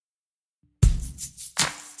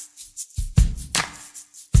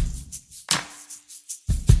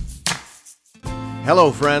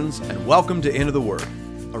Hello, friends, and welcome to Into the Word,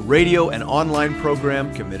 a radio and online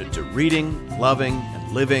program committed to reading, loving,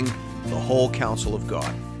 and living the whole counsel of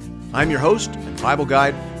God. I'm your host and Bible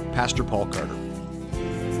guide, Pastor Paul Carter.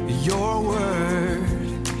 Your word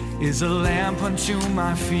is a lamp unto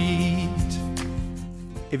my feet.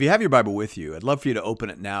 If you have your Bible with you, I'd love for you to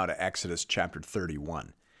open it now to Exodus chapter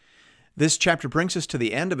 31. This chapter brings us to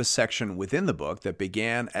the end of a section within the book that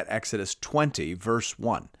began at Exodus 20, verse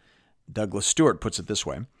 1. Douglas Stewart puts it this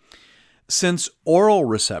way: since oral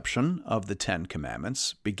reception of the Ten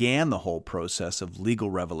Commandments began the whole process of legal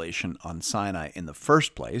revelation on Sinai in the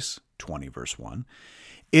first place, 20 verse 1,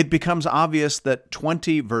 it becomes obvious that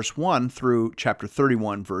 20 verse 1 through chapter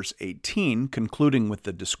 31 verse 18, concluding with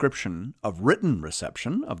the description of written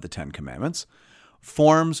reception of the Ten Commandments,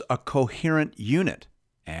 forms a coherent unit,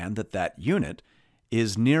 and that unit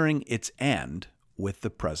is nearing its end with the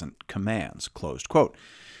present commands, closed quote.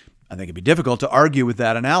 I think it'd be difficult to argue with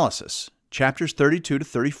that analysis. Chapters 32 to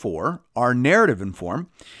 34 are narrative in form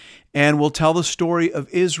and will tell the story of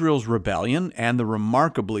Israel's rebellion and the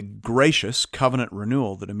remarkably gracious covenant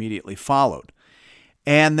renewal that immediately followed.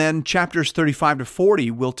 And then chapters 35 to 40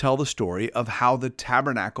 will tell the story of how the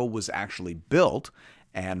tabernacle was actually built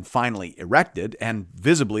and finally erected and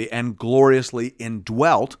visibly and gloriously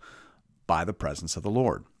indwelt by the presence of the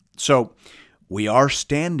Lord. So we are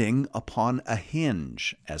standing upon a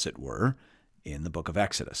hinge, as it were, in the book of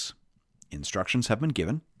Exodus. Instructions have been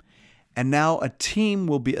given, and now a team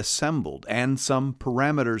will be assembled and some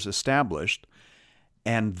parameters established,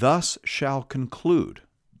 and thus shall conclude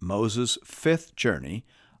Moses' fifth journey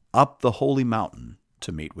up the holy mountain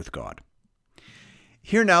to meet with God.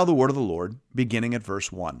 Hear now the word of the Lord, beginning at verse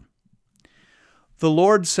 1. The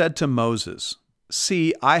Lord said to Moses,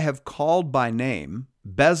 "See, I have called by name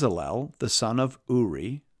Bezalel, the son of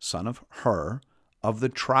Uri, son of Hur, of the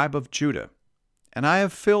tribe of Judah, and I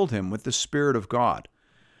have filled him with the Spirit of God,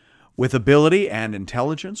 with ability and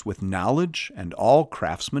intelligence, with knowledge and all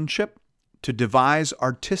craftsmanship, to devise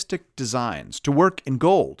artistic designs, to work in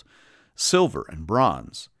gold, silver, and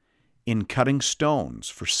bronze, in cutting stones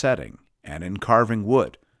for setting, and in carving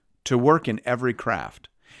wood, to work in every craft.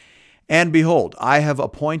 And behold, I have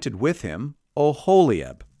appointed with him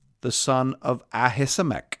Oholiab, the son of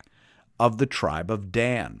Ahisamach, of the tribe of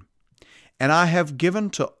Dan. And I have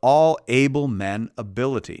given to all able men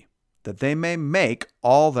ability, that they may make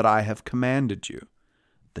all that I have commanded you,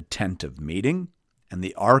 the tent of meeting, and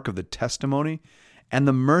the ark of the testimony, and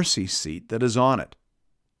the mercy seat that is on it,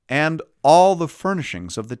 and all the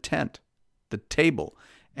furnishings of the tent, the table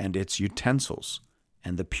and its utensils,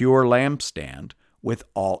 and the pure lampstand with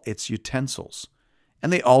all its utensils,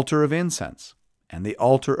 and the altar of incense, and the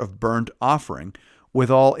altar of burnt offering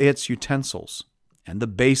with all its utensils, and the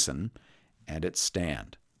basin and its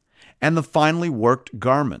stand, and the finely worked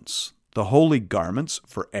garments, the holy garments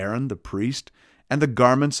for Aaron the priest, and the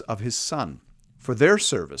garments of his son, for their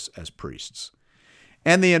service as priests,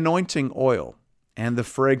 and the anointing oil, and the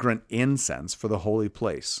fragrant incense for the holy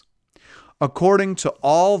place. According to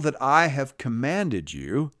all that I have commanded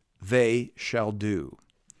you, they shall do."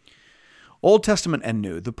 Old Testament and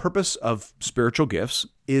New, the purpose of spiritual gifts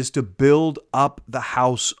is to build up the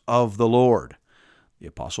house of the Lord. The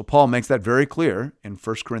Apostle Paul makes that very clear in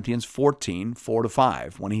 1 Corinthians 14,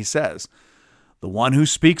 4-5, when he says, "The one who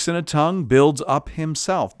speaks in a tongue builds up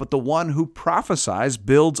himself, but the one who prophesies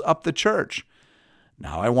builds up the church.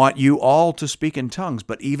 Now I want you all to speak in tongues,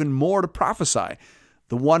 but even more to prophesy.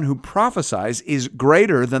 The one who prophesies is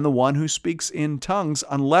greater than the one who speaks in tongues,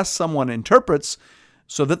 unless someone interprets,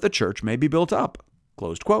 so that the church may be built up."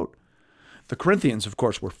 Closed quote. The Corinthians, of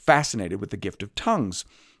course, were fascinated with the gift of tongues,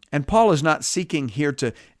 and Paul is not seeking here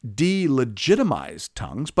to delegitimize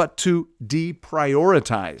tongues, but to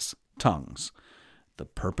deprioritize tongues. The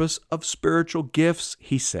purpose of spiritual gifts,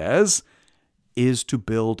 he says, is to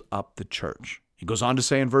build up the church. He goes on to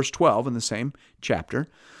say in verse 12 in the same chapter,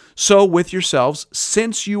 "So with yourselves,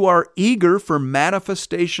 since you are eager for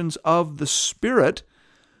manifestations of the Spirit,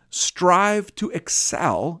 strive to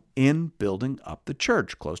excel in building up the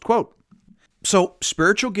church." Closed quote. So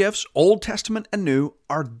spiritual gifts, Old Testament and New,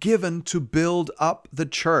 are given to build up the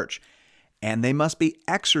church, and they must be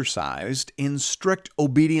exercised in strict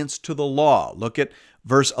obedience to the law. Look at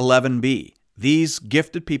verse 11b. These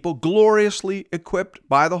gifted people, gloriously equipped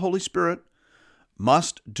by the Holy Spirit,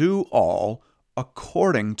 must do all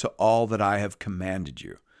according to all that I have commanded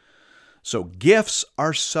you. So gifts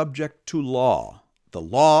are subject to law. The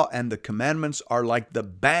law and the commandments are like the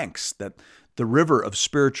banks that the river of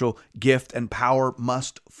spiritual gift and power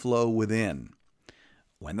must flow within.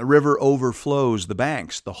 When the river overflows the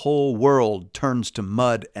banks, the whole world turns to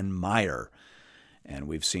mud and mire. And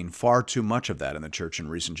we've seen far too much of that in the church in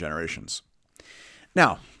recent generations.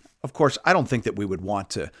 Now, of course, I don't think that we would want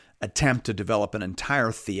to attempt to develop an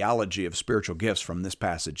entire theology of spiritual gifts from this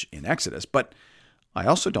passage in Exodus, but I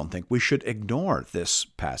also don't think we should ignore this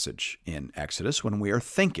passage in Exodus when we are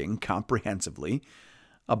thinking comprehensively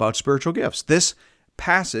about spiritual gifts. This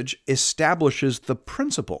passage establishes the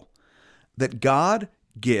principle that God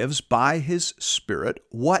gives by His Spirit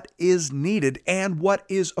what is needed and what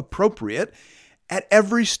is appropriate at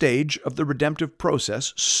every stage of the redemptive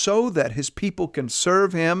process so that His people can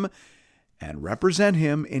serve Him and represent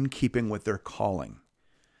Him in keeping with their calling.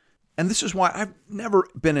 And this is why I've never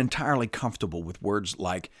been entirely comfortable with words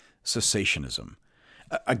like cessationism.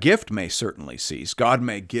 A gift may certainly cease. God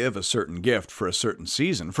may give a certain gift for a certain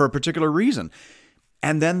season, for a particular reason.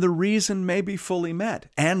 And then the reason may be fully met,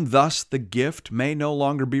 and thus the gift may no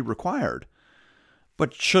longer be required.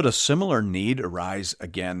 But should a similar need arise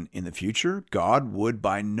again in the future, God would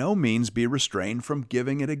by no means be restrained from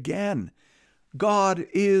giving it again. God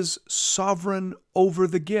is sovereign over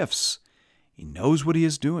the gifts. He knows what He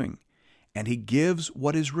is doing, and He gives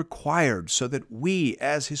what is required so that we,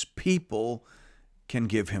 as His people, can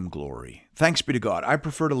give Him glory. Thanks be to God. I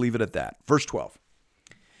prefer to leave it at that. Verse 12.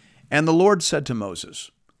 And the Lord said to Moses,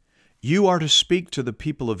 "You are to speak to the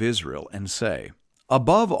people of Israel and say,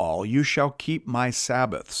 Above all, you shall keep my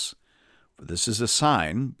Sabbaths, for this is a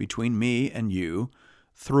sign between me and you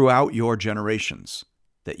throughout your generations,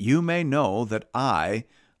 that you may know that I,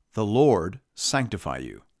 the Lord, sanctify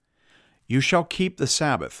you. You shall keep the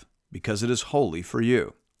Sabbath, because it is holy for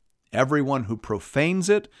you. Everyone who profanes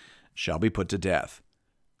it shall be put to death.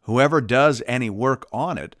 Whoever does any work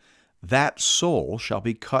on it, that soul shall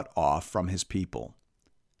be cut off from his people.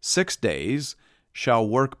 6 days shall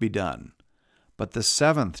work be done, but the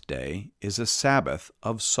 7th day is a Sabbath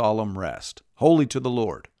of solemn rest, holy to the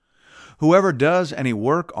Lord. Whoever does any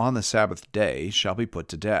work on the Sabbath day shall be put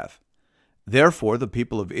to death. Therefore the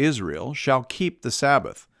people of Israel shall keep the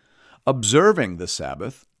Sabbath, observing the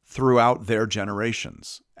Sabbath throughout their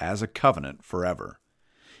generations, as a covenant forever.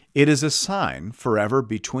 It is a sign forever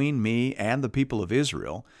between me and the people of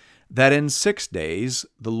Israel, that in 6 days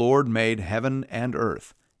the Lord made heaven and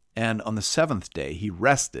earth, and on the 7th day He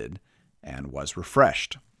rested and was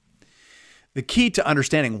refreshed." The key to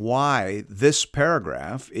understanding why this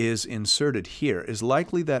paragraph is inserted here is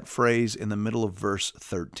likely that phrase in the middle of verse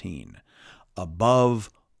 13, above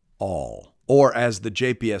all, or as the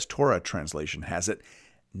JPS Torah translation has it,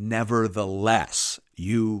 nevertheless,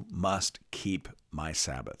 you must keep my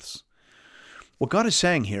Sabbaths. What God is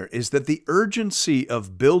saying here is that the urgency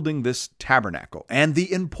of building this tabernacle and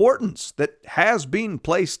the importance that has been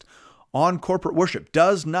placed on corporate worship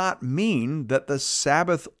does not mean that the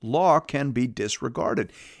Sabbath law can be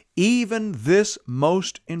disregarded. Even this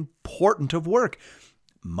most important of work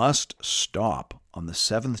must stop on the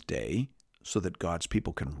 7th day so that God's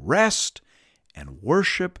people can rest and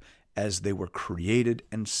worship as they were created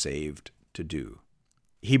and saved to do.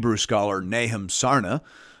 Hebrew scholar Nahum Sarna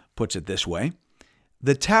puts it this way: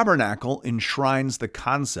 the tabernacle enshrines the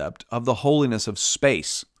concept of the holiness of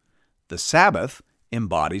space. The Sabbath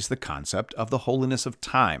embodies the concept of the holiness of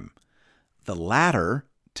time. The latter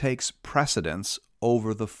takes precedence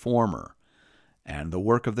over the former, and the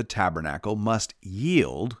work of the tabernacle must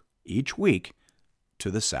yield each week to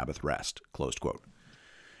the Sabbath rest. Closed quote.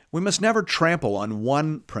 We must never trample on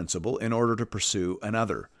one principle in order to pursue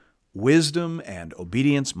another. Wisdom and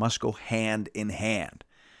obedience must go hand in hand.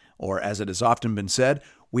 Or, as it has often been said,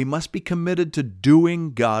 we must be committed to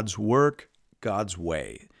doing God's work God's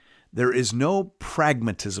way. There is no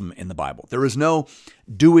pragmatism in the Bible. There is no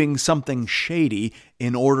doing something shady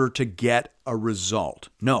in order to get a result.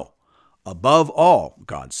 No. Above all,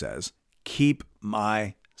 God says, keep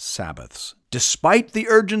my Sabbaths. Despite the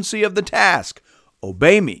urgency of the task,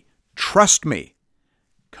 obey me, trust me.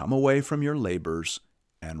 Come away from your labors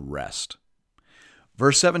and rest.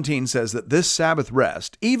 Verse 17 says that this Sabbath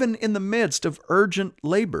rest, even in the midst of urgent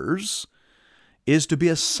labors, is to be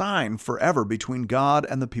a sign forever between God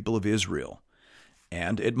and the people of Israel.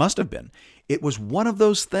 And it must have been. It was one of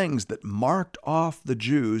those things that marked off the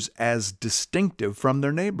Jews as distinctive from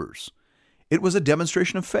their neighbors. It was a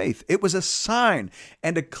demonstration of faith. It was a sign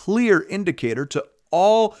and a clear indicator to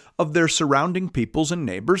all of their surrounding peoples and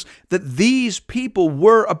neighbors that these people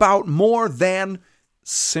were about more than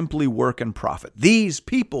simply work and profit. These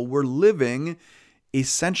people were living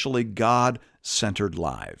essentially God-centered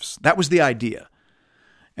lives. That was the idea.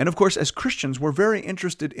 And of course, as Christians, we're very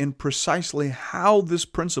interested in precisely how this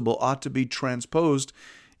principle ought to be transposed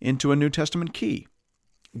into a New Testament key.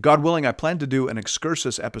 God willing, I plan to do an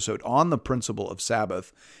excursus episode on the principle of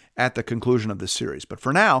Sabbath at the conclusion of this series. But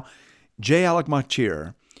for now, J. Alec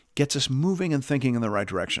Motyer gets us moving and thinking in the right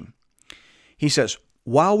direction. He says,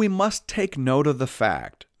 while we must take note of the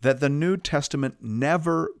fact that the New Testament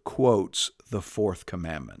never quotes the fourth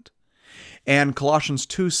commandment, and Colossians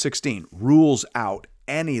 2:16 rules out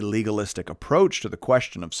any legalistic approach to the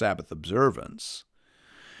question of Sabbath observance,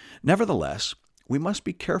 nevertheless, we must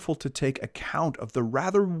be careful to take account of the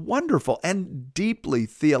rather wonderful and deeply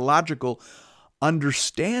theological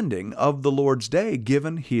understanding of the Lord's Day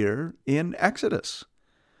given here in Exodus.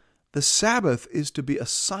 The Sabbath is to be a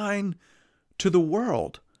sign to the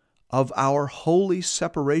world of our holy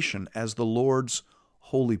separation as the Lord's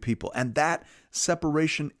holy people. And that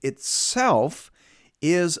separation itself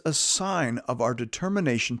is a sign of our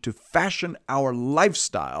determination to fashion our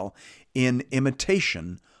lifestyle in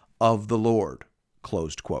imitation of the Lord.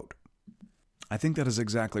 Closed quote. I think that is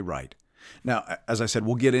exactly right. Now, as I said,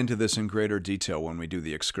 we'll get into this in greater detail when we do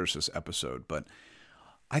the excursus episode, but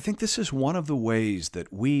I think this is one of the ways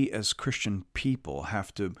that we as Christian people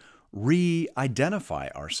have to re-identify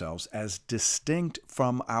ourselves as distinct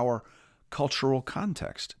from our cultural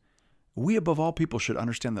context. We, above all people, should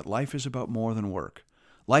understand that life is about more than work.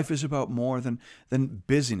 Life is about more than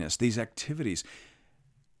busyness, these activities.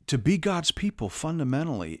 To be God's people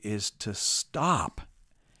fundamentally is to stop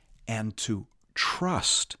and to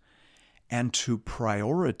trust and to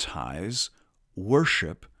prioritize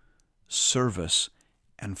worship, service,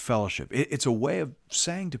 and fellowship. It's a way of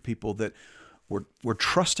saying to people that we're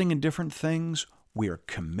trusting in different things, we are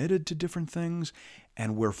committed to different things,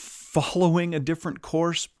 and we're following a different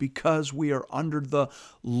course because we are under the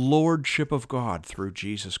lordship of God through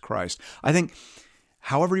Jesus Christ. I think,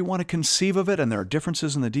 however you want to conceive of it, and there are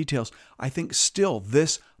differences in the details, I think still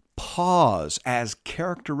this pause as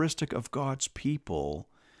characteristic of God's people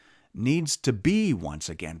needs to be, once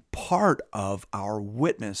again, part of our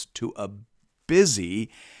witness to a busy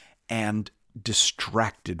and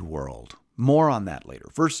distracted world. More on that later.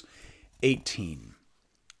 Verse 18.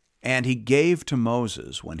 And he gave to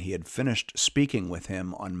Moses, when he had finished speaking with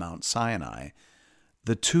him on Mount Sinai,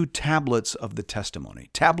 the 2 tablets of the testimony,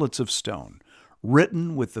 tablets of stone,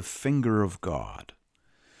 written with the finger of God.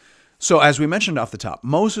 So as we mentioned off the top,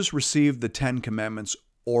 Moses received the 10 commandments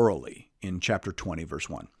orally in chapter 20, verse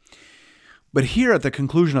 1. But here at the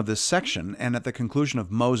conclusion of this section, and at the conclusion of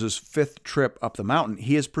Moses' 5th trip up the mountain,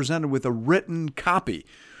 he is presented with a written copy,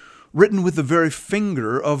 written with the very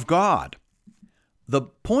finger of God. The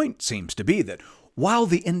point seems to be that while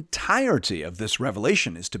the entirety of this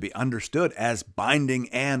revelation is to be understood as binding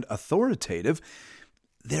and authoritative,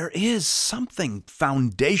 there is something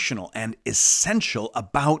foundational and essential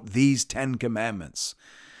about these 10 commandments.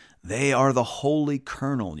 They are the holy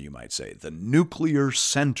kernel, you might say, the nuclear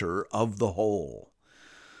center of the whole.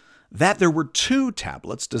 That there were 2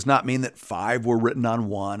 tablets does not mean that 5 were written on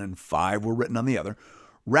one and 5 were written on the other.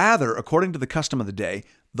 Rather, according to the custom of the day,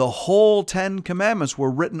 the whole 10 commandments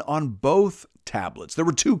were written on both tablets. There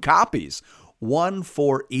were 2 copies, one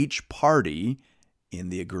for each party in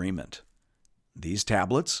the agreement. These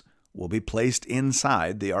tablets will be placed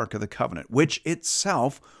inside the Ark of the Covenant, which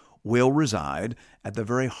itself will reside at the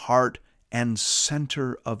very heart and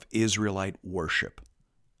center of Israelite worship.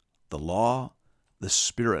 The law, the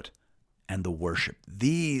spirit, and the worship.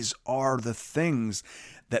 These are the things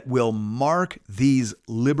that will mark these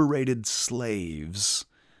liberated slaves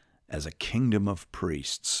as a kingdom of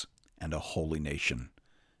priests and a holy nation.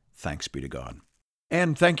 Thanks be to God.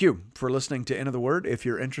 And thank you for listening to Into the Word. If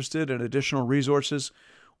you're interested in additional resources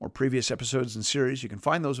or previous episodes and series, you can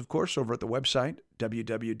find those, of course, over at the website,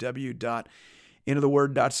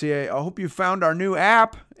 www.intotheword.ca. I hope you found our new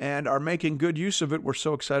app and are making good use of it. We're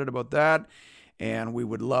so excited about that, and we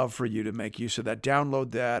would love for you to make use of that.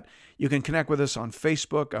 Download that. You can connect with us on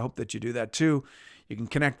Facebook. I hope that you do that too. You can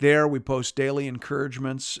connect there. We post daily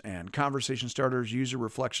encouragements and conversation starters, user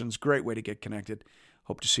reflections. Great way to get connected.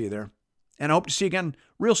 Hope to see you there. And I hope to see you again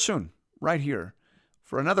real soon, right here,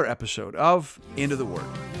 for another episode of Into the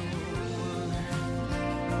Word.